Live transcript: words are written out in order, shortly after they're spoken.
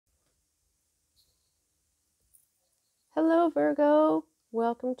Hello Virgo,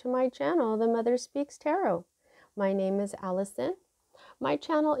 welcome to my channel, The Mother Speaks Tarot. My name is Allison. My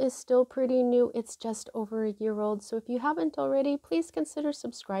channel is still pretty new, it's just over a year old, so if you haven't already, please consider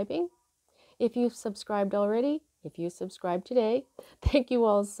subscribing. If you've subscribed already, if you subscribed today, thank you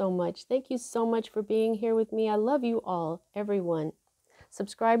all so much. Thank you so much for being here with me. I love you all, everyone,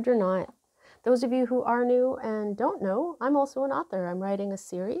 subscribed or not. Those of you who are new and don't know, I'm also an author. I'm writing a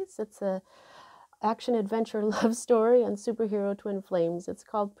series. It's a action-adventure love story on superhero twin flames. It's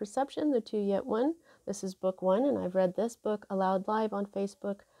called Perception, the Two Yet One. This is book 1, and I've read this book aloud live on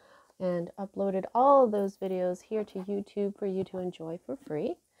Facebook and uploaded all of those videos here to YouTube for you to enjoy for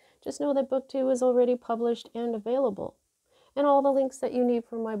free. Just know that book 2 is already published and available. And all the links that you need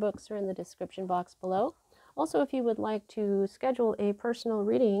for my books are in the description box below. Also, if you would like to schedule a personal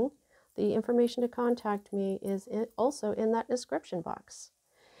reading, the information to contact me is also in that description box.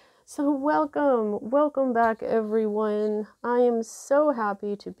 So welcome back everyone. I am so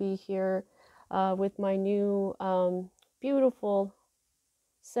happy to be here with my new beautiful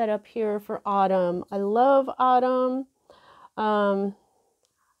setup here for autumn. I love autumn,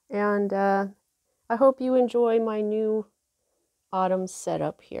 and I hope you enjoy my new autumn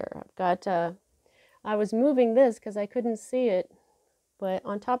setup here. I've got, I was moving this because I couldn't see it, but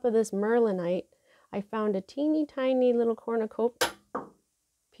on top of this merlinite, I found a teeny tiny little cornucopia.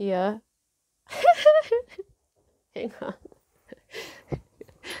 Hang on.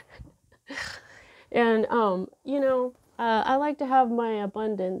 And you know, I like to have my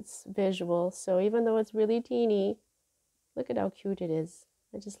abundance visual, so even though it's really teeny, look at how cute it is.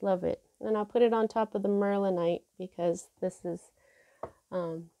 I just love it. And I'll put it on top of the merlinite because this is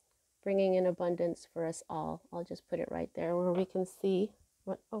bringing in abundance for us all. I'll just put it right there where we can see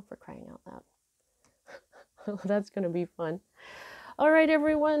what, oh, for crying out loud. That's gonna be fun. All right,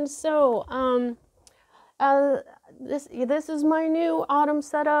 everyone. So this is my new autumn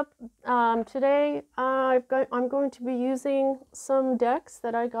setup. Today I'm going to be using some decks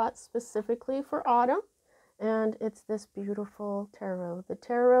that I got specifically for autumn, and it's this beautiful tarot, the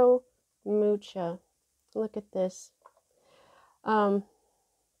Tarot Mucha. Look at this. Yeah,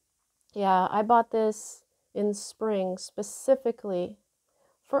 I bought this in spring specifically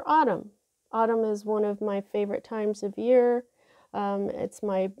for autumn. Autumn is one of my favorite times of year. It's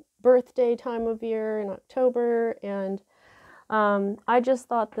my birthday time of year in October, and I just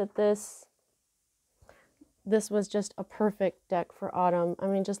thought that this was just a perfect deck for autumn. I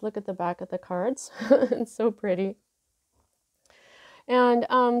mean, just look at the back of the cards. It's so pretty. And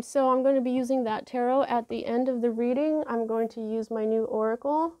so I'm going to be using that tarot at the end of the reading. I'm going to use my new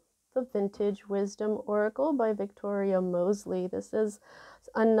oracle, the Vintage Wisdom Oracle by Victoria Mosley. This is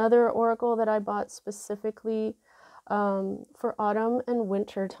another oracle that I bought specifically for autumn and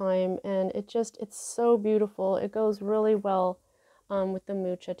winter time, and it's so beautiful. It goes really well with the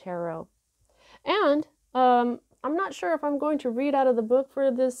Mucha Tarot. And I'm not sure if I'm going to read out of the book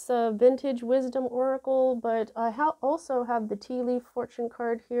for this Vintage Wisdom Oracle, but I also have the Tea Leaf Fortune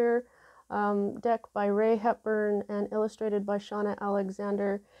card here, deck by Ray Hepburn and illustrated by Shauna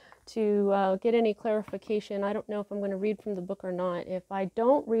Alexander, to get any clarification. I don't know if I'm going to read from the book or not. If I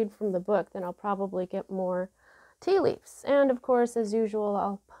don't read from the book, then I'll probably get more tea leaves. And of course, as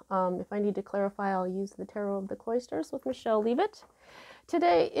usual, if I need to clarify, I'll use the Tarot of the Cloisters with Michelle Leavitt.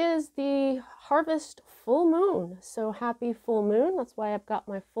 Today is the harvest full moon, so happy full moon. That's why I've got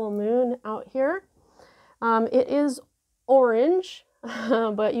my full moon out here. It is orange,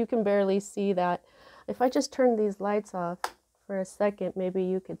 but you can barely see that. If I just turn these lights off for a second, maybe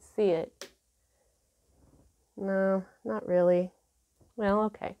you could see it. No, not really. Well,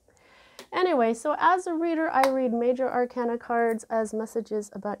 okay. Anyway, so as a reader, I read major arcana cards as messages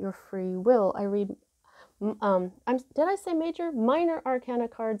about your free will. I read, did I say major? Minor arcana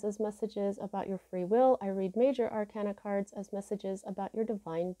cards as messages about your free will. I read major arcana cards as messages about your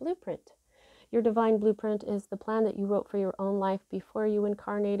divine blueprint. Your divine blueprint is the plan that you wrote for your own life before you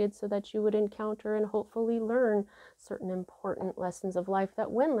incarnated so that you would encounter and hopefully learn certain important lessons of life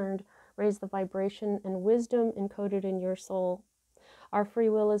that, when learned, raise the vibration and wisdom encoded in your soul. Our free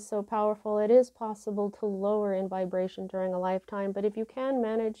will is so powerful, it is possible to lower in vibration during a lifetime, but if you can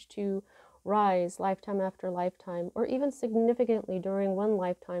manage to rise lifetime after lifetime, or even significantly during one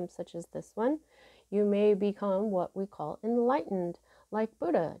lifetime such as this one, you may become what we call enlightened, like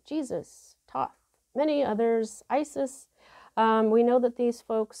Buddha, Jesus, Thoth, many others, Isis. We know that these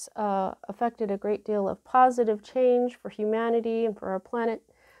folks affected a great deal of positive change for humanity and for our planet.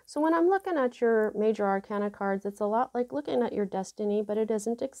 So when I'm looking at your major arcana cards, it's a lot like looking at your destiny, but it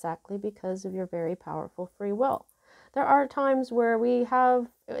isn't exactly because of your very powerful free will. there are times where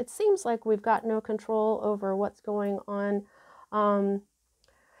it seems like we've got no control over what's going on.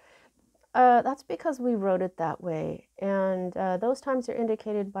 That's because we wrote it that way. And those times are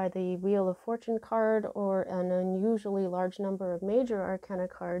indicated by the Wheel of Fortune card or an unusually large number of major arcana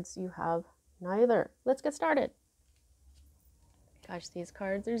cards. You have neither. Let's get started. Gosh, these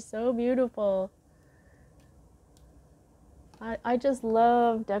cards are so beautiful. I just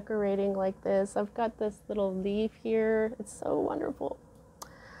love decorating like this. I've got this little leaf here. It's so wonderful.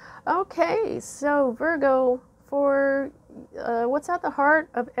 Okay, so Virgo, for what's at the heart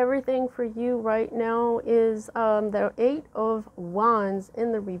of everything for you right now is the Eight of Wands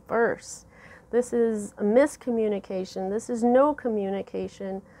in the reverse. This is a miscommunication. This is no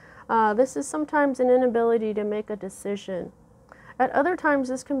communication. This is sometimes an inability to make a decision. At other times,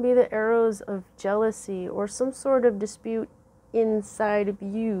 this can be the arrows of jealousy or some sort of dispute inside of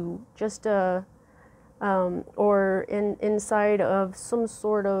you, just inside of some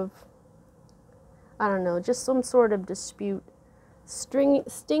sort of, I don't know, just some sort of dispute.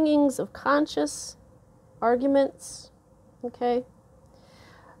 Stingings of conscious arguments, okay?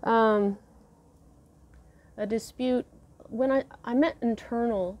 A dispute, when I meant an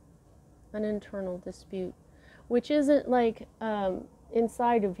internal dispute, which isn't like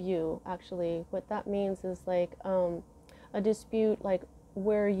inside of you, actually. What that means is like a dispute like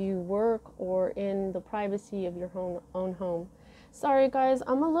where you work or in the privacy of your own home. Sorry guys,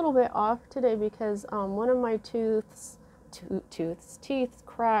 I'm a little bit off today because one of my teeth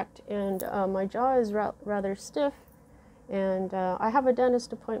cracked, and my jaw is rather stiff, and I have a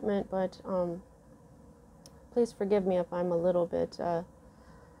dentist appointment, but please forgive me if I'm a little bit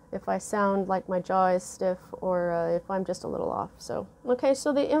if I sound like my jaw is stiff or if I'm just a little off. So okay,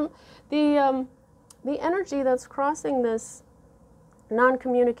 so the energy that's crossing this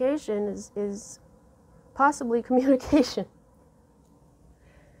non-communication is possibly communication.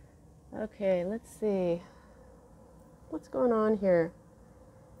 Okay, let's see. What's going on here?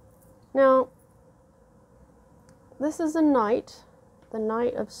 Now, this is a knight, the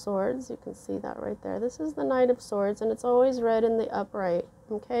Knight of Swords. You can see that right there. This is the Knight of Swords, and it's always read in the upright,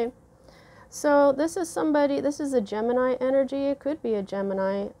 okay? So this is somebody, this is a Gemini energy. It could be a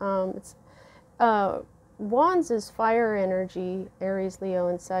Gemini. Wands is fire energy, Aries, Leo,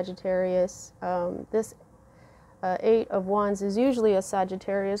 and Sagittarius. This Eight of Wands is usually a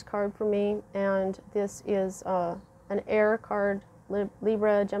Sagittarius card for me, and this is an air card,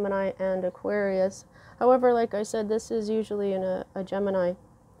 Libra, Gemini, and Aquarius. However, like I said, this is usually in a Gemini.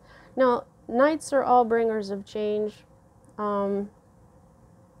 Now, knights are all bringers of change.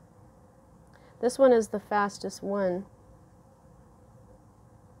 This one is the fastest one.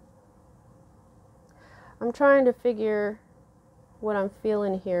 I'm trying to figure what I'm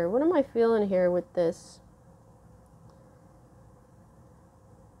feeling here. What am I feeling here with this?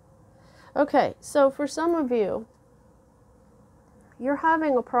 Okay, so for some of you, you're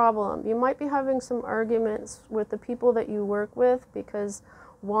having a problem. You might be having some arguments with the people that you work with because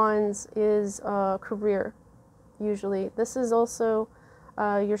Wands is career, usually. This is also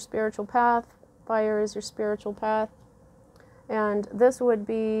your spiritual path. Fire is your spiritual path. And this would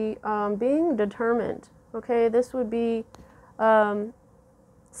be being determined. Okay, this would be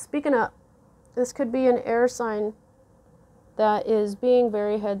speaking up. This could be an air sign that is being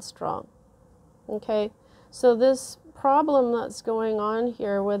very headstrong. Okay, so this problem that's going on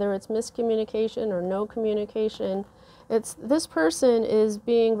here, whether it's miscommunication or no communication, this person is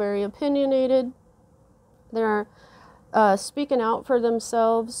being very opinionated. They're speaking out for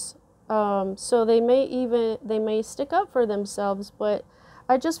themselves. So they may stick up for themselves, but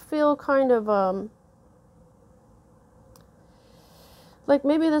I just feel kind of like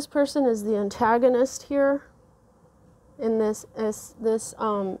maybe this person is the antagonist here in this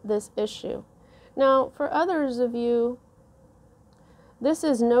issue. Now, for others of you, this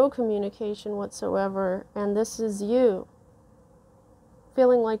is no communication whatsoever, and this is you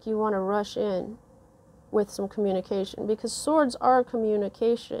feeling like you want to rush in with some communication, because swords are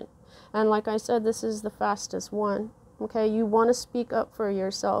communication. And like I said, this is the fastest one. Okay, you want to speak up for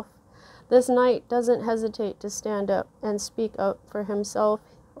yourself. This knight doesn't hesitate to stand up and speak up for himself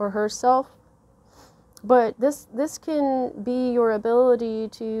or herself. But this can be your ability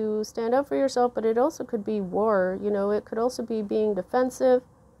to stand up for yourself, but it also could be war. You know, it could also be being defensive.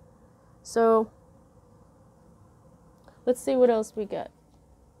 So let's see what else we get.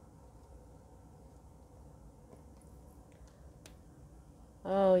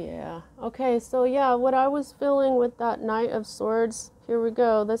 Oh yeah. Okay, so yeah, what I was feeling with that Knight of Swords, here we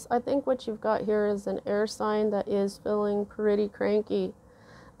go. I think what you've got here is an air sign that is feeling pretty cranky.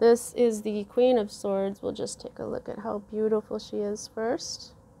 This is the Queen of Swords. We'll just take a look at how beautiful she is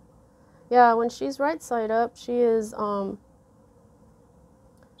first. Yeah, when she's right side up, she is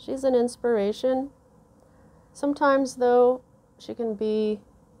she's an inspiration. Sometimes though, she can be,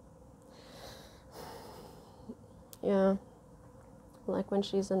 yeah, like when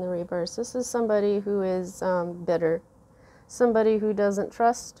she's in the reverse. This is somebody who is bitter, somebody who doesn't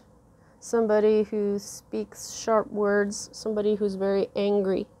trust, somebody who speaks sharp words, somebody who's very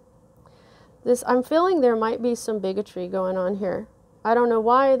angry. I'm feeling there might be some bigotry going on here. I don't know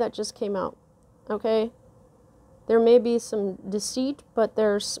why that just came out, okay? There may be some deceit, but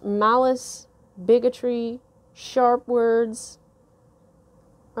there's malice, bigotry, sharp words.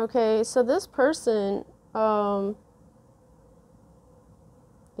 Okay, so this person, yeah.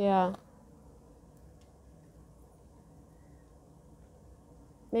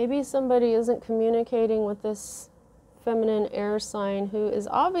 Maybe somebody isn't communicating with this feminine air sign who is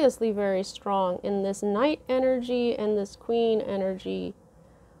obviously very strong in this knight energy and this queen energy.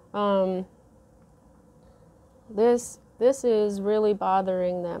 This is really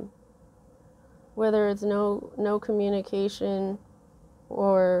bothering them. Whether it's no communication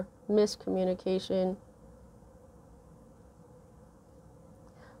or miscommunication.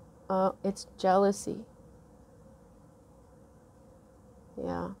 It's jealousy.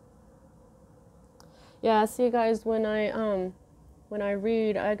 Yeah, see guys, when I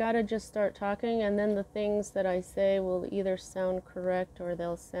read, I gotta just start talking, and then the things that I say will either sound correct or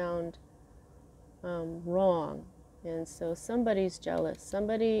they'll sound wrong. And so somebody's jealous.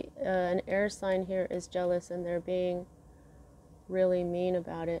 Somebody, an air sign here is jealous, and they're being really mean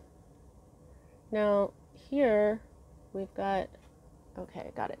about it. Now here we've got,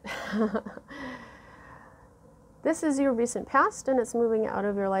 okay, got it. This is your recent past, and it's moving out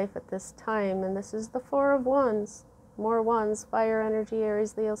of your life at this time. And this is the Four of Wands. More wands, fire energy,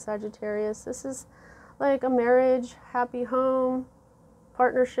 Aries, Leo, Sagittarius. This is like a marriage, happy home,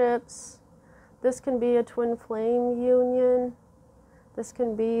 partnerships. This can be a twin flame union. This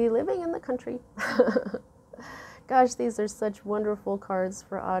can be living in the country. Gosh, these are such wonderful cards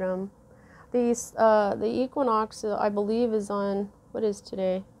for autumn. The equinox, I believe, is on, what is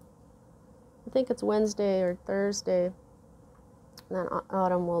today? I think it's Wednesday or Thursday. And then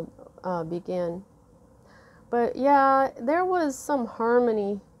autumn will begin. But yeah, there was some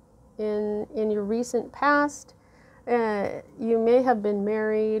harmony in your recent past. You may have been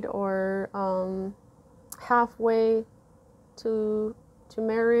married or halfway to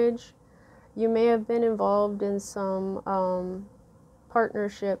marriage. You may have been involved in some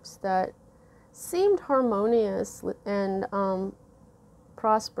partnerships that seemed harmonious and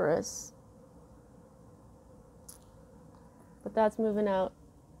prosperous. But that's moving out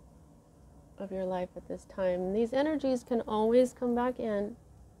of your life at this time. These energies can always come back in.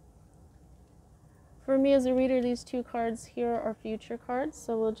 For me as a reader, these two cards here are future cards,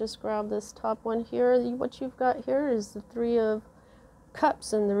 so we'll just grab this top one here. What you've got here is the Three of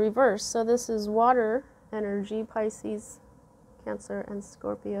Cups in the reverse. So this is water energy, Pisces, Cancer, and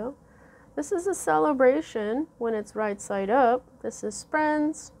Scorpio. This is a celebration when it's right side up. This is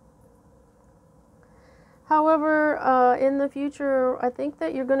friends. However, in the future, I think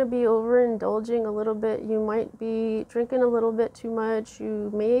that you're going to be overindulging a little bit. You might be drinking a little bit too much.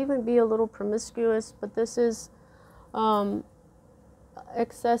 You may even be a little promiscuous, but this is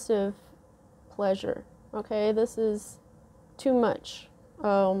excessive pleasure, okay? This is too much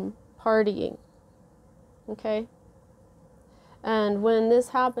partying, okay? And when this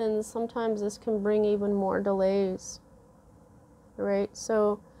happens, sometimes this can bring even more delays, right?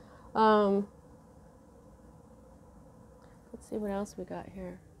 So, let's see what else we got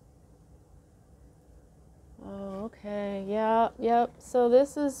here. Oh, okay. Yeah, yep. So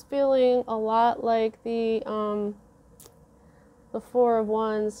this is feeling a lot like the Four of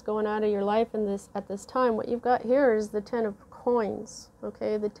Wands going out of your life at this time. What you've got here is the Ten of Coins,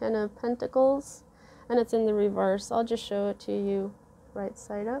 okay? The Ten of Pentacles, and it's in the reverse. I'll just show it to you right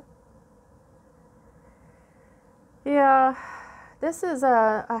side up. Yeah, this is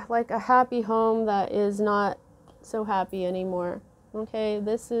like a happy home that is not so happy anymore. Okay,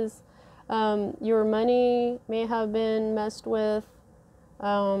 this is your money may have been messed with.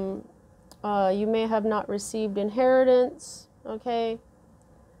 You may have not received inheritance. Okay,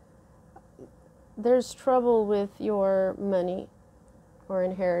 there's trouble with your money or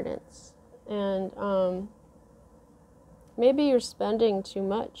inheritance, and maybe you're spending too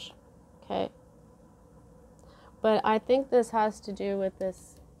much. Okay, but I think this has to do with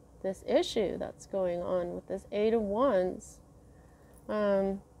this issue that's going on with this Eight of Wands.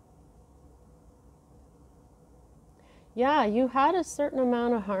 Yeah, you had a certain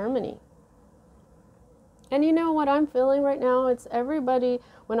amount of harmony. And you know what I'm feeling right now? It's everybody,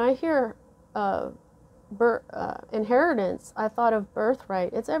 when I hear inheritance, I thought of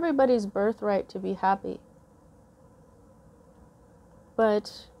birthright. It's everybody's birthright to be happy.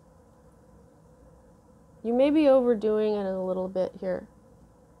 But you may be overdoing it a little bit here,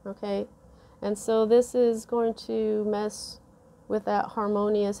 okay? And so this is going to mess with that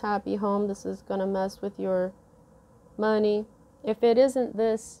harmonious, happy home. This is going to mess with your money. If it isn't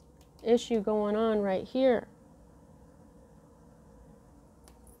this issue going on right here,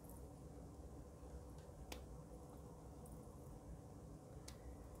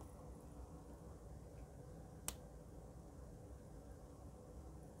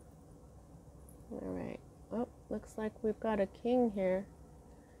 all right. Oh, looks like we've got a king here.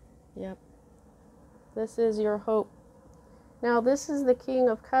 Yep. This is your hope. Now, this is the King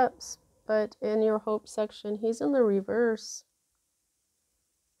of Cups, but in your hope section, he's in the reverse.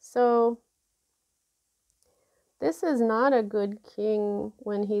 So, this is not a good king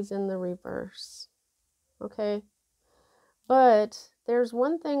when he's in the reverse. Okay? But there's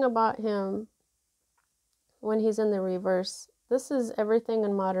one thing about him when he's in the reverse. This is everything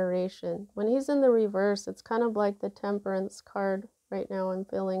in moderation. When he's in the reverse, it's kind of like the Temperance card right now I'm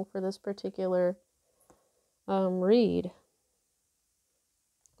feeling for this particular read.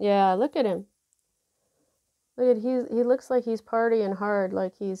 Yeah, look at him. Look at he looks like he's partying hard,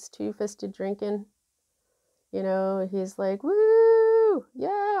 like he's two-fisted drinking. You know, he's like, woo,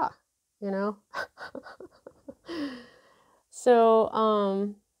 yeah, you know.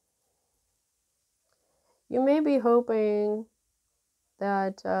 So, you may be hoping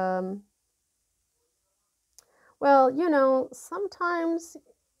that, well, you know, sometimes,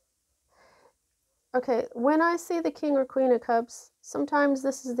 okay, when I see the King or Queen of Cups, sometimes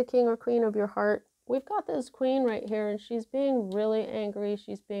this is the King or Queen of your heart. We've got this Queen right here, and she's being really angry.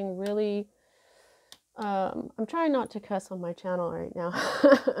 She's being really, I'm trying not to cuss on my channel right now,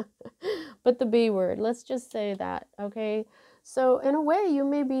 but the B word, let's just say that, okay? So in a way, you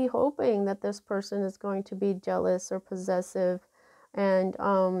may be hoping that this person is going to be jealous or possessive, and,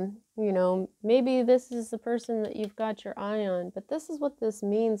 you know, maybe this is the person that you've got your eye on, but this is what this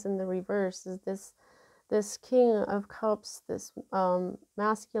means in the reverse, is this King of Cups, this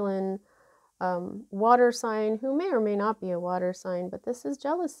masculine water sign, who may or may not be a water sign, but this is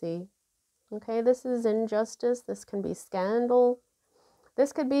jealousy. Okay, this is injustice. This can be scandal.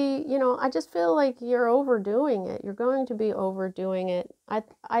 This could be, you know, I just feel like you're overdoing it. You're going to be overdoing it.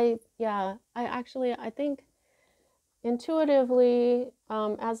 Yeah, I think intuitively,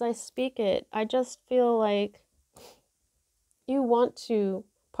 as I speak it, I just feel like you want to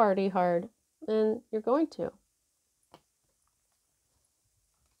party hard, and you're going to.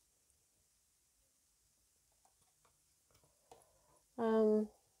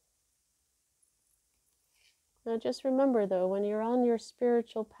 Now just remember though, when you're on your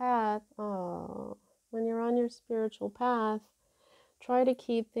spiritual path, when you're on your spiritual path, try to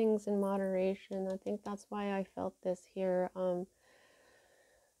keep things in moderation. I think that's why I felt this here.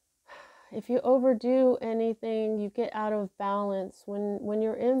 If you overdo anything, you get out of balance. When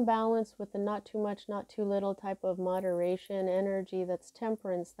you're in balance with the not too much, not too little type of moderation energy, that's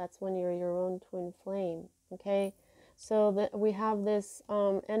temperance, that's when you're your own twin flame, okay? So that we have this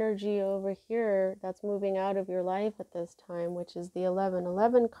energy over here that's moving out of your life at this time, which is the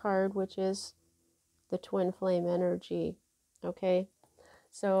 1111 card, which is the twin flame energy, okay?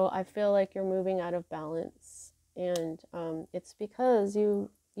 So I feel like you're moving out of balance, and it's because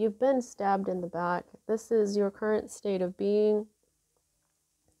you've been stabbed in the back. This is your current state of being,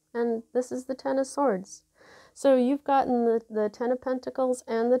 and this is the Ten of Swords. So you've gotten the Ten of Pentacles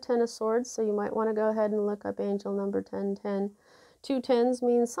and the Ten of Swords, so you might want to go ahead and look up angel number 1010. Two tens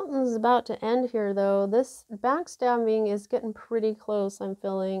means something's about to end here, though. This backstabbing is getting pretty close, I'm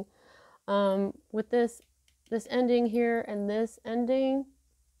feeling. With this ending here and this ending,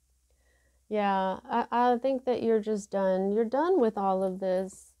 yeah, I think that you're just done. You're done with all of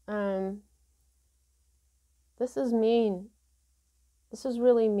this. This is mean. This is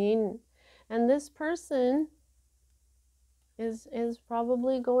really mean. And this person is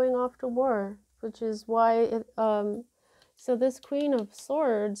probably going off to war, which is why it, so this Queen of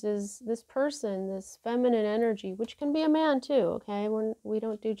Swords is this person, this feminine energy, which can be a man too, okay? We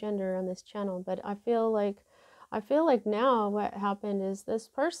don't do gender on this channel, but I feel like now what happened is this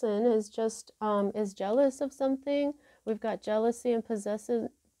person is just is jealous of something. We've got jealousy and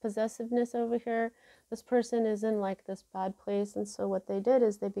possessiveness over here. This person is in like this bad place, and so what they did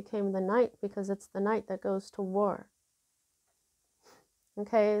is they became the knight, because it's the knight that goes to war.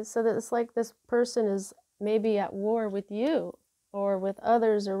 Okay, so that it's like this person is maybe at war with you or with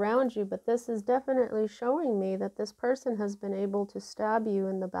others around you, but this is definitely showing me that this person has been able to stab you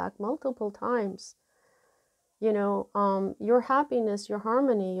in the back multiple times. You know, your happiness, your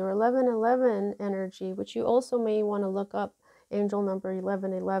harmony, your 1111 energy, which you also may want to look up, angel number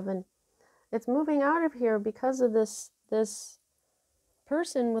 1111. It's moving out of here because of this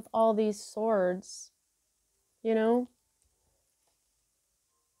person with all these swords, you know.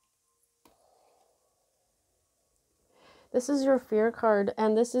 This is your fear card,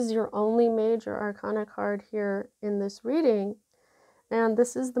 and this is your only major arcana card here in this reading, and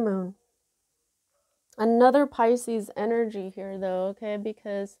this is the moon. Another Pisces energy here though, okay,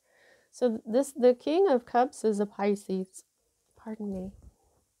 because so the King of Cups is a Pisces. Pardon me.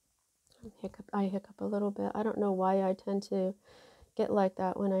 I hiccup a little bit. I don't know why I tend to get like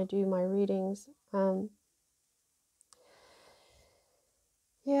that when I do my readings.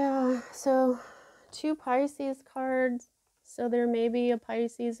 Yeah, so 2 Pisces cards. So there may be a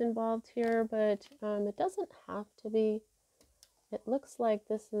Pisces involved here, but it doesn't have to be. It looks like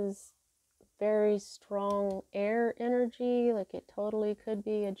this is very strong air energy, like it totally could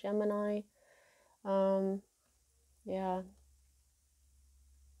be a Gemini. Yeah.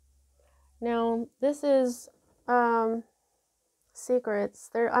 Now, this is secrets.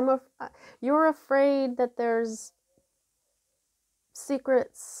 You're afraid that there's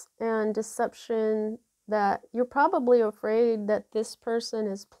secrets and deception, that you're probably afraid that this person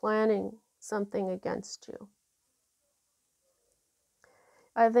is planning something against you.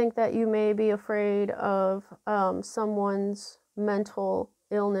 I think that you may be afraid of someone's mental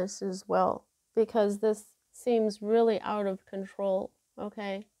illness as well, because this seems really out of control,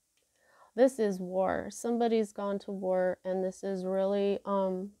 okay? This is war. Somebody's gone to war, and this is really,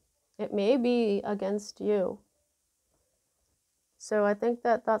 it may be against you. So I think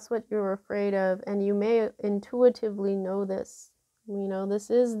that that's what you're afraid of, and you may intuitively know this. You know, this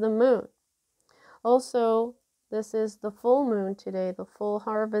is the moon. Also, this is the full moon today, the full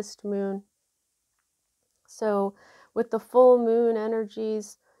harvest moon. So with the full moon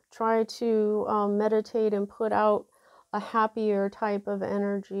energies, try to meditate and put out a happier type of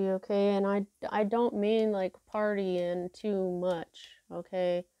energy, okay? And I don't mean like partying too much,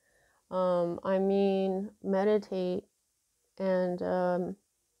 okay? I mean meditate and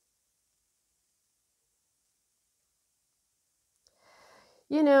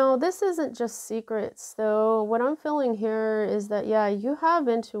you know, this isn't just secrets, though. What I'm feeling here is that, yeah, you have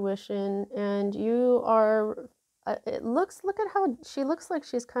intuition, and you are, look at how she looks like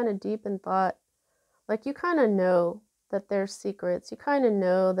she's kind of deep in thought. Like, you kind of know that there's secrets. You kind of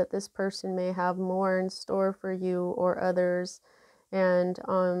know that this person may have more in store for you or others, and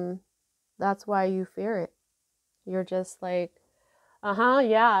that's why you fear it. You're just like,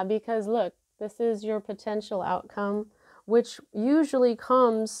 yeah, because look, this is your potential outcome, which usually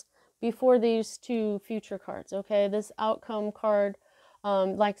comes before these 2 future cards, okay? This outcome card,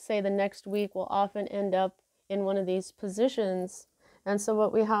 like say the next week, will often end up in one of these positions. And so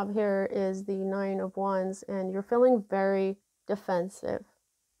what we have here is the 9 of Wands, and you're feeling very defensive,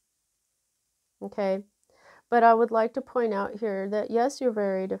 okay? But I would like to point out here that yes, you're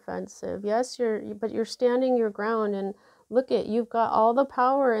very defensive. Yes, but you're standing your ground, and look at, you've got all the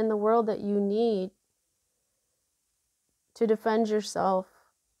power in the world that you need to defend yourself.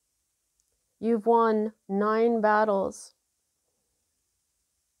 You've won 9 battles.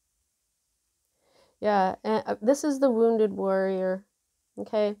 Yeah, and this is the wounded warrior.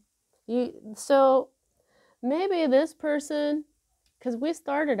 Okay? So maybe this person, because we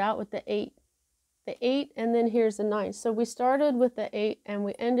started out with the 8. The 8, and then here's a 9. So we started with the 8 and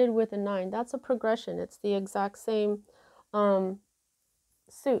we ended with a 9. That's a progression. It's the exact same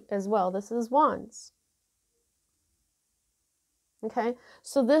suit as well. This is Wands. Okay,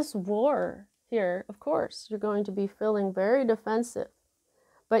 so this war here, of course, you're going to be feeling very defensive,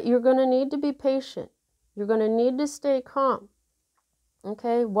 but you're going to need to be patient. You're going to need to stay calm.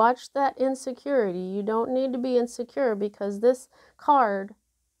 Okay, watch that insecurity. You don't need to be insecure, because this card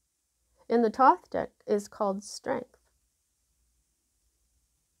in the Thoth deck is called Strength.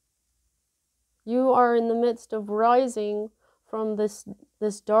 You are in the midst of rising from this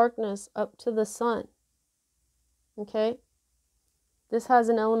darkness up to the sun. Okay? This has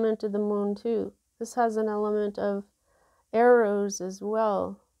an element of the moon too. This has an element of arrows as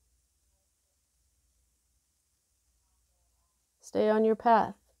well. Stay on your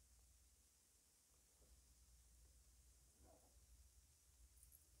path.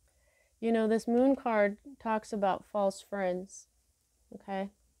 You know, this moon card talks about false friends. Okay?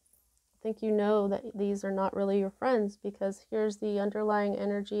 I think you know that these are not really your friends, because here's the underlying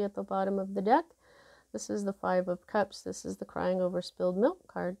energy at the bottom of the deck. This is the Five of Cups. This is the crying over spilled milk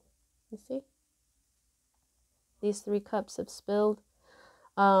card. You see? These 3 cups have spilled.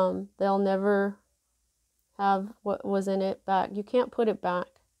 They'll never have what was in it back. You can't put it back.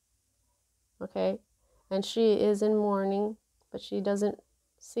 Okay? And she is in mourning, but she doesn't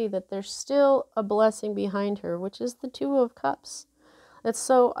see that there's still a blessing behind her, which is the Two of Cups. It's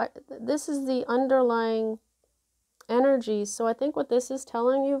so, this is the underlying energy. So I think what this is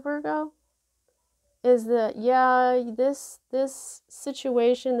telling you, Virgo, is that, yeah, this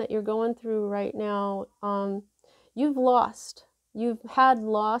situation that you're going through right now, you've lost. You've had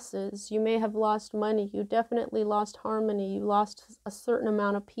losses. You may have lost money. You definitely lost harmony. You lost a certain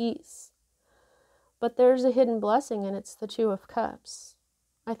amount of peace. But there's a hidden blessing, and it's the Two of Cups.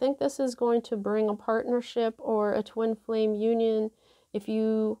 I think this is going to bring a partnership or a twin flame union if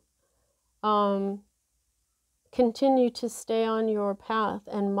you continue to stay on your path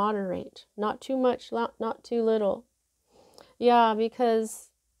and moderate. Not too much, not too little. Yeah, because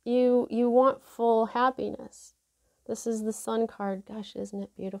you want full happiness. This is the Sun card. Gosh, isn't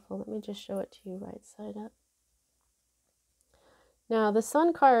it beautiful? Let me just show it to you right side up. Now, the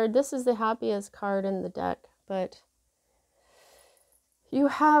Sun card, this is the happiest card in the deck, but you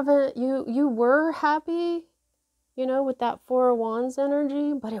haven't, you were happy, you know, with that Four of Wands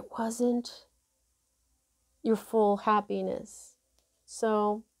energy, but it wasn't your full happiness.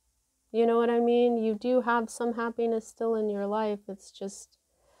 So, you know what I mean? You do have some happiness still in your life. It's just,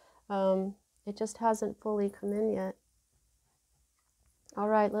 it just hasn't fully come in yet. All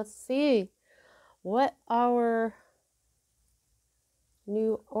right, let's see what our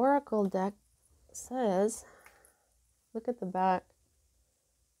new oracle deck says. Look at the back.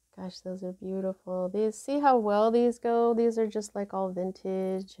 Gosh, those are beautiful. These, see how well these go? These are just like all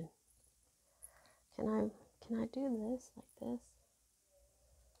vintage. Can I do this like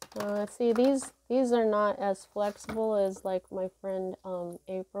this? See, these are not as flexible as like my friend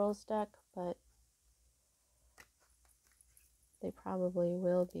April's deck, but they probably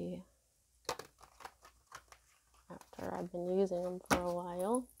will be after I've been using them for a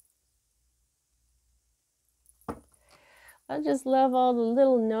while. I just love all the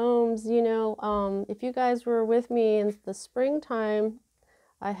little gnomes, you know. If you guys were with me in the springtime,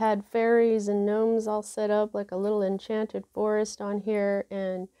 I had fairies and gnomes all set up like a little enchanted forest on here,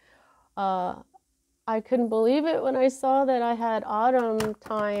 and I couldn't believe it when I saw that I had autumn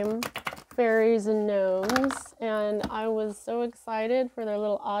time fairies and gnomes, and I was so excited for their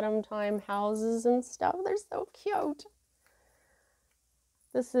little autumn time houses and stuff. They're so cute.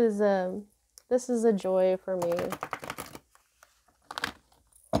 This is a joy for me.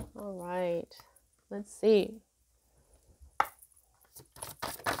 All right, let's see.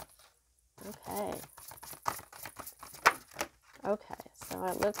 Okay, so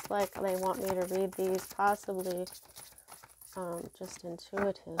it looks like they want me to read these possibly just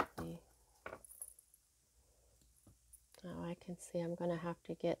intuitively. Oh, I can see I'm going to have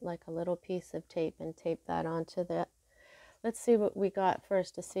to get like a little piece of tape and tape that onto that. Let's see what we got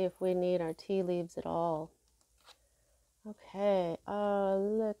first to see if we need our tea leaves at all. Okay, oh,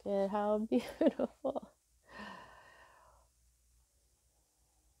 look at how beautiful.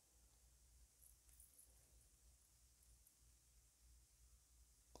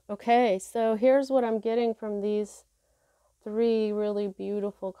 Okay, so here's what I'm getting from these 3 really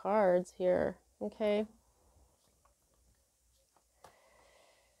beautiful cards here, okay?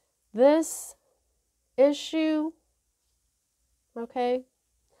 This issue, okay,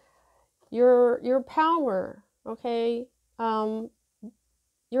 your power, okay,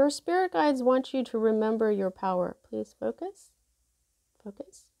 your spirit guides want you to remember your power. Please focus.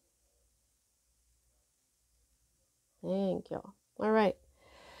 Focus. Thank you. All right.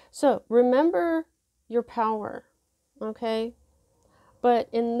 So remember your power, okay? But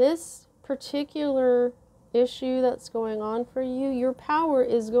in this particular issue that's going on for you, your power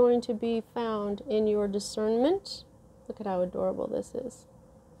is going to be found in your discernment. Look at how adorable this is.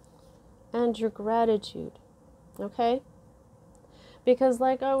 And your gratitude, okay? Because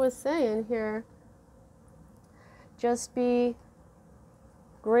like I was saying here, just be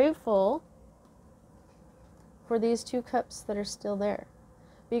grateful for these 2 cups that are still there.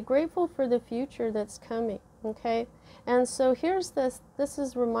 Be grateful for the future that's coming, okay? And so here's this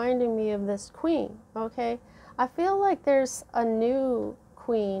is reminding me of this queen, okay? I feel like there's a new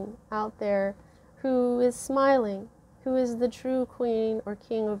queen out there who is smiling, who is the true queen or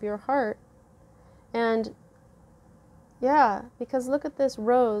king of your heart. And yeah, because look at this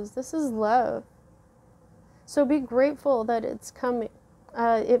rose. This is love. So be grateful that it's coming.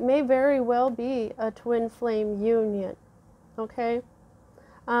 It may very well be a twin flame union, okay?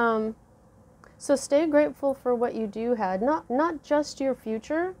 So stay grateful for what you do have, not just your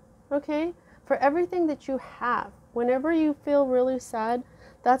future, okay? For everything that you have. Whenever you feel really sad,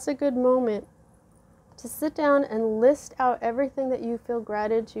 that's a good moment to sit down and list out everything that you feel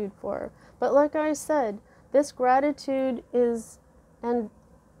gratitude for. But like I said, this gratitude is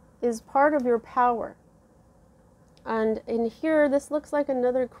part of your power. And in here, this looks like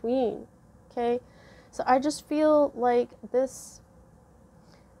another queen, okay? So I just feel like this,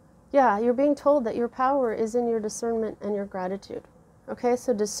 yeah, you're being told that your power is in your discernment and your gratitude. Okay,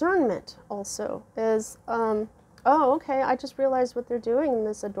 so discernment also is, oh, okay, I just realized what they're doing in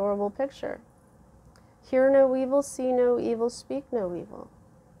this adorable picture. Hear no evil, see no evil, speak no evil.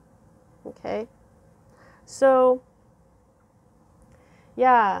 Okay, so,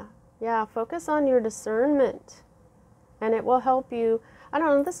 yeah, focus on your discernment, and it will help you. I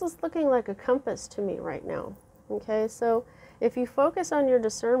don't know, this is looking like a compass to me right now. Okay, so if you focus on your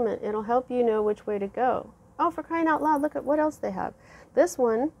discernment, it'll help you know which way to go. Oh, for crying out loud, look at what else they have. This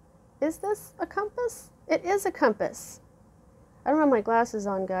one, is this a compass? It is a compass. I don't have my glasses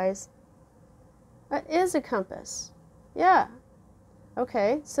on, guys. It is a compass. Yeah.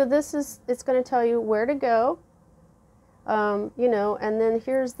 Okay, so this is, it's going to tell you where to go. You know, and then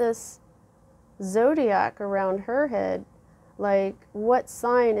here's this zodiac around her head. Like, what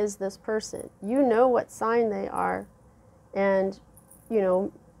sign is this person? You know what sign they are. And, you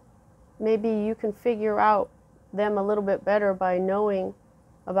know, maybe you can figure out them a little bit better by knowing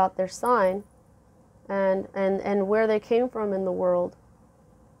about their sign and where they came from in the world.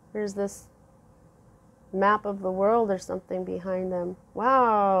 Here's this map of the world or something behind them.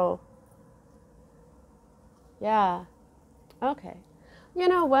 Wow. Yeah. Okay. You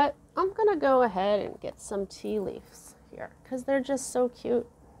know what? I'm going to go ahead and get some tea leaves here because they're just so cute.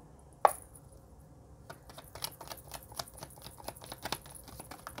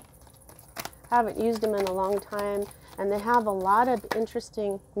 Haven't used them in a long time, and they have a lot of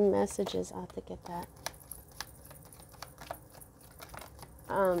interesting messages. I'll have to get that.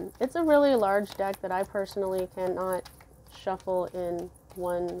 It's a really large deck that I personally cannot shuffle in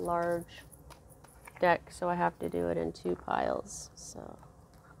one large deck, so I have to do it in 2 piles. So,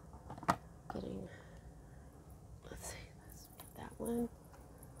 let's see, let's make that one.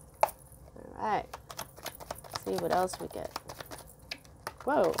 All right, let's see what else we get.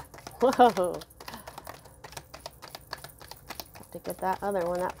 Whoa. Whoa. Have to get that other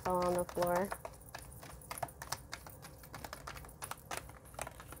one that fell on the floor.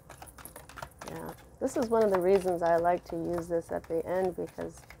 Yeah, this is one of the reasons I like to use this at the end,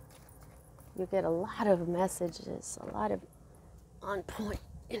 because you get a lot of messages, a lot of on point,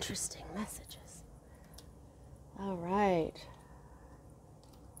 interesting messages. All right.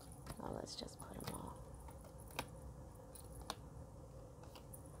 Oh, let's just put them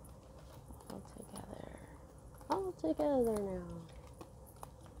all together now.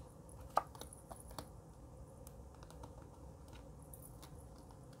 All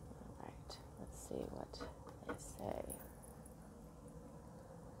right, let's see what they say.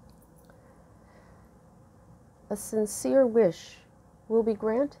 A sincere wish will be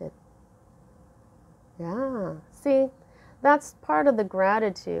granted. Yeah, see, that's part of the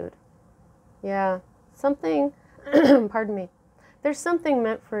gratitude. Yeah, something, pardon me. There's something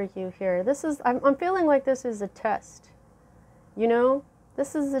meant for you here. This is, I'm feeling like this is a test. You know,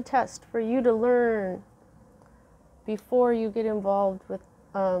 this is a test for you to learn before you get involved with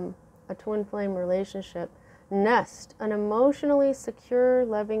a twin flame relationship. Nest, an emotionally secure,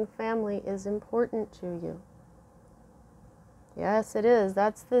 loving family is important to you. Yes, it is.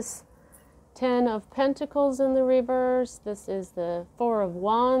 That's this 10 of Pentacles in the reverse. This is the 4 of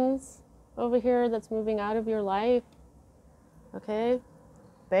Wands over here that's moving out of your life. Okay,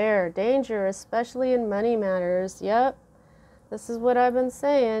 Bear, danger, especially in money matters. Yep, this is what I've been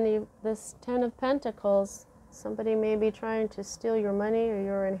saying. This 10 of Pentacles, somebody may be trying to steal your money or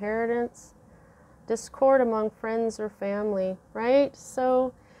your inheritance. Discord among friends or family, right?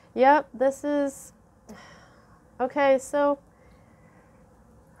 So, yep, this is, okay, so,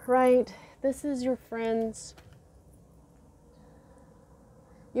 right, this is your friends.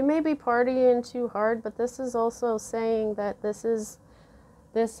 You may be partying too hard, but this is also saying that this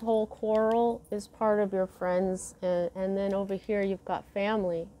whole quarrel is part of your friends, and then over here you've got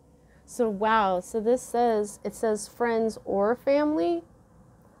family. So wow, so this says, it says friends or family.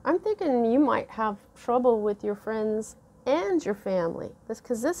 I'm thinking you might have trouble with your friends and your family.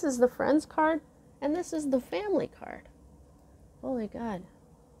 Because this is the friends card, and this is the family card. Holy God.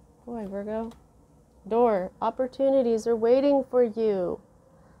 Boy, Virgo. Door, opportunities are waiting for you.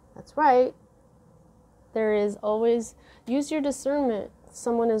 That's right. There is always, use your discernment.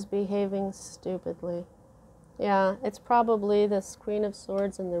 Someone is behaving stupidly. Yeah, it's probably this Queen of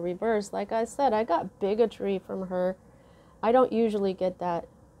Swords in the reverse. Like I said, I got bigotry from her. I don't usually get that.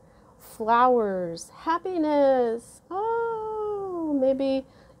 Flowers, happiness. Oh, maybe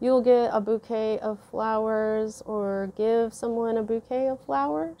you'll get a bouquet of flowers or give someone a bouquet of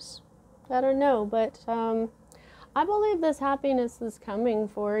flowers. I don't know, but I believe this happiness is coming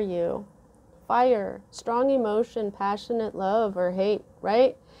for you. Fire, strong emotion, passionate love or hate,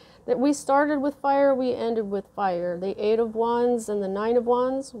 right? That we started with fire, we ended with fire. The 8 of Wands and the 9 of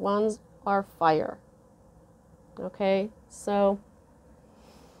Wands, wands are fire. Okay, so,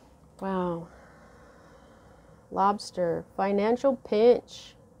 wow. Lobster, financial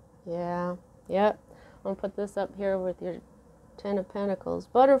pinch. Yeah, yep. I'm going to put this up here with your 10 of Pentacles.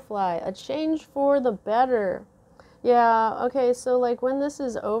 Butterfly, a change for the better. Yeah, okay, so like when this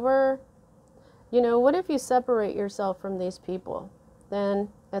is over, you know, what if you separate yourself from these people? Then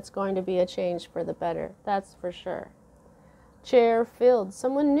it's going to be a change for the better. That's for sure. Chair filled.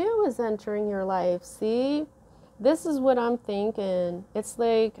 Someone new is entering your life. See? This is what I'm thinking. It's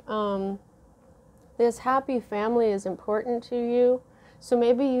like this happy family is important to you. So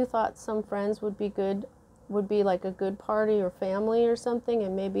maybe you thought some friends would be good, would be like a good party or family or something,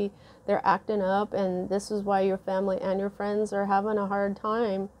 and maybe they're acting up, and this is why your family and your friends are having a hard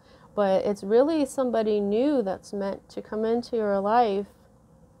time. But it's really somebody new that's meant to come into your life.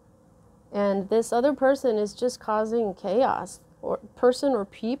 And this other person is just causing chaos, or person or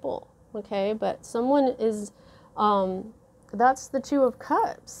people, okay? But someone is, that's the 2 of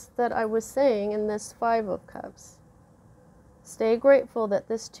Cups that I was saying in this 5 of Cups. Stay grateful that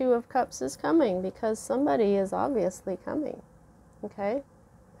this 2 of Cups is coming because somebody is obviously coming, okay?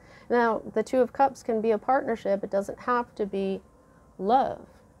 Now, the 2 of Cups can be a partnership. It doesn't have to be love.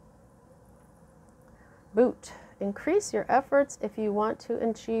 Boot. Increase your efforts if you want to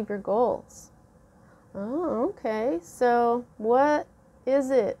achieve your goals. Oh, okay. So what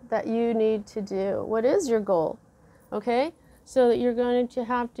is it that you need to do? What is your goal? Okay? So that you're going to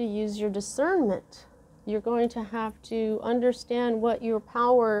have to use your discernment. You're going to have to understand what your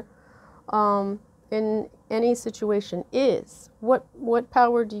power in any situation is. What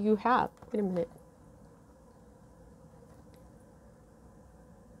power do you have? Wait a minute.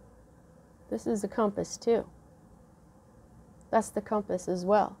 This is a compass too. That's the compass as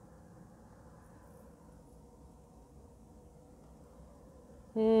well.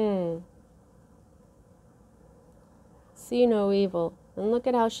 See no evil. And look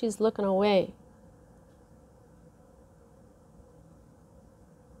at how she's looking away.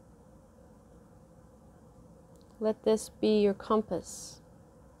 Let this be your compass.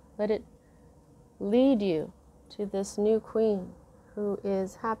 Let it lead you to this new queen who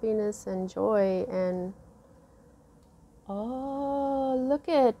is happiness and joy and oh, look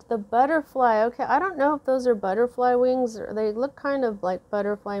at the butterfly. Okay, I don't know if those are butterfly wings. Or they look kind of like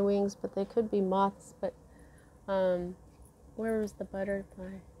butterfly wings, but they could be moths. But where is the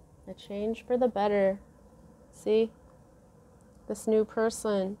butterfly? A change for the better. See? This new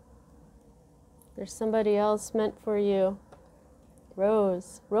person. There's somebody else meant for you.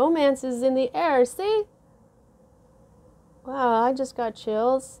 Rose. Romance is in the air. See? Wow, I just got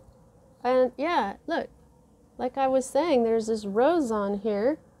chills. And yeah, look. Like I was saying, there's this rose on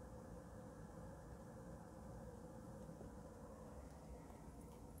here.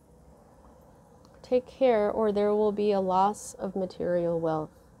 Take care or there will be a loss of material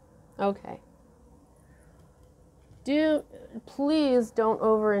wealth. Okay. Please don't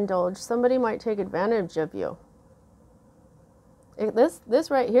overindulge. Somebody might take advantage of you.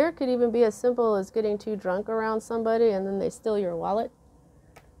 This right here could even be as simple as getting too drunk around somebody and then they steal your wallet.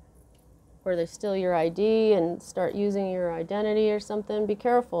 Or they steal your ID and start using your identity or something. Be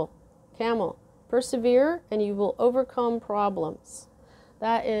careful. Camel. Persevere and you will overcome problems.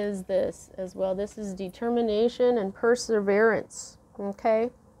 That is this as well. This is determination and perseverance.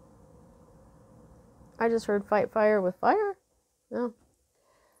 Okay? I just heard fight fire with fire. No.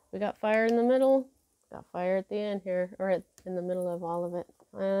 We got fire in the middle. Got fire at the end here. Or in the middle of all of it.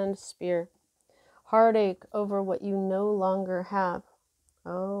 And spear. Heartache over what you no longer have.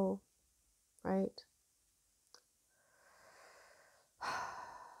 Oh. Right.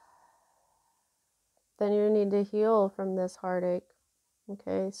 Then you need to heal from this heartache.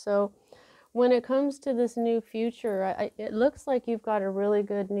 Okay, so when it comes to this new future, it looks like you've got a really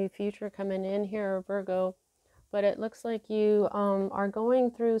good new future coming in here, Virgo, but it looks like you are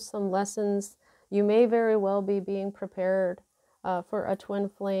going through some lessons. You may very well be being prepared for a twin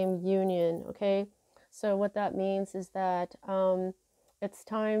flame union, okay? So what that means is that it's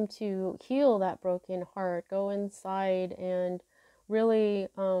time to heal that broken heart. Go inside and really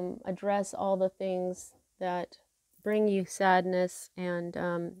address all the things that bring you sadness, and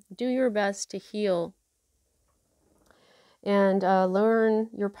do your best to heal and learn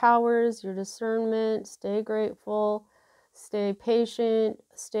your powers, your discernment. Stay grateful, stay patient,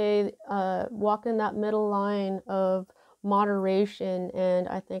 stay walk in that middle line of moderation, and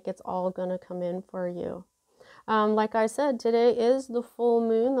I think it's all going to come in for you. Like I said, today is the full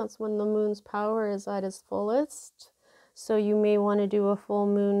moon. That's when the moon's power is at its fullest. So you may want to do a full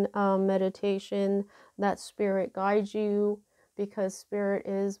moon meditation that spirit guides you, because spirit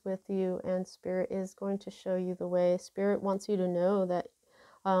is with you and spirit is going to show you the way. Spirit wants you to know that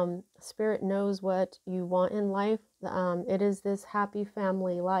spirit knows what you want in life. It is this happy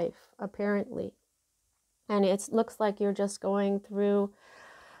family life, apparently. And it looks like you're just going through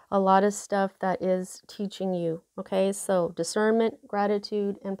a lot of stuff that is teaching you. Okay, so discernment,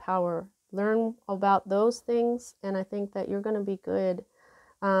 gratitude, and power. Learn about those things, and I think that you're going to be good.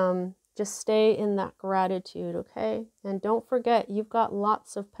 Just stay in that gratitude, okay? And don't forget, you've got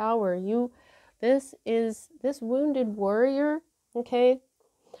lots of power. This wounded warrior, okay?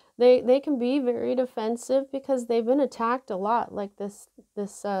 They can be very defensive because they've been attacked a lot, like this 10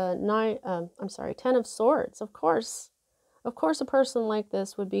 of Swords. Of course, a person like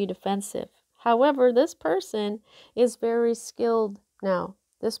this would be defensive. However, this person is very skilled now.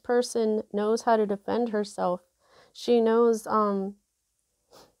 This person knows how to defend herself. She knows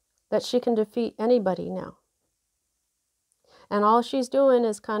that she can defeat anybody now. And all she's doing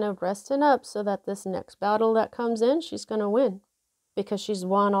is kind of resting up so that this next battle that comes in, she's going to win, because she's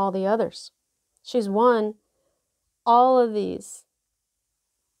won all the others. She's won all of these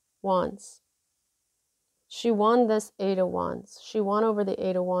wands. She won this 8 of Wands. She won over the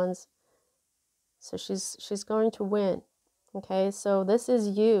 8 of Wands. So she's going to win. Okay, so this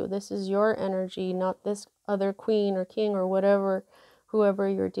is you. This is your energy, not this other queen or king or whatever, whoever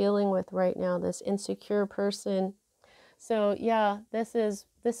you're dealing with right now, this insecure person. So yeah, this is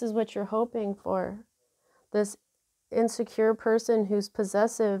what you're hoping for. This insecure person who's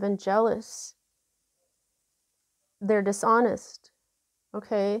possessive and jealous. They're dishonest.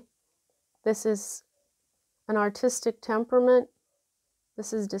 Okay, this is an artistic temperament.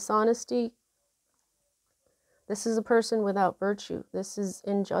 This is dishonesty. This is a person without virtue. This is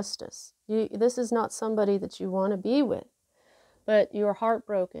injustice. This is not somebody that you want to be with, but you're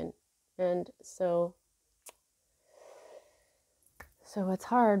heartbroken. And so it's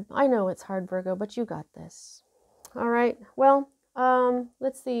hard. I know it's hard, Virgo, but you got this. All right. Well,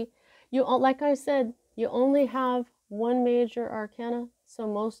 let's see. Like I said, you only have one major arcana. So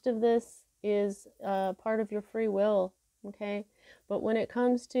most of this is part of your free will. Okay. But when it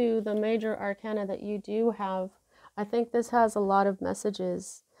comes to the major arcana that you do have, I think this has a lot of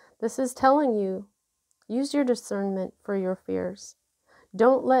messages. This is telling you, use your discernment for your fears.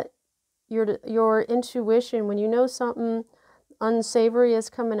 Don't let your intuition, when you know something unsavory is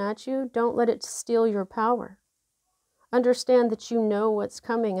coming at you, don't let it steal your power. Understand that you know what's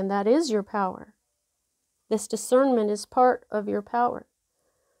coming, and that is your power. This discernment is part of your power.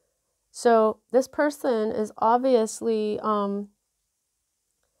 So this person is obviously,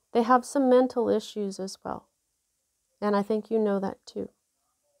 they have some mental issues as well. And I think you know that too.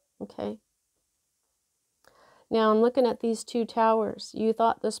 Okay. Now I'm looking at these 2 towers. You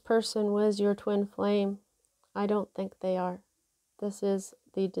thought this person was your twin flame. I don't think they are. This is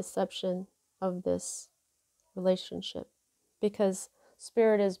the deception of this relationship, because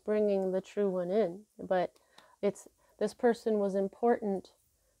spirit is bringing the true one in. But this person was important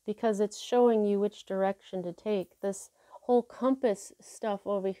because it's showing you which direction to take. This whole compass stuff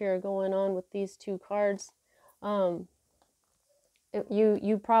over here going on with these 2 cards,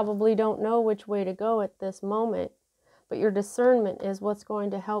 you probably don't know which way to go at this moment, but your discernment is what's going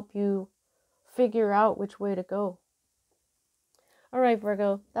to help you figure out which way to go. All right,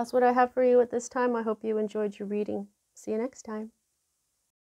 Virgo, that's what I have for you at this time. I hope you enjoyed your reading. See you next time.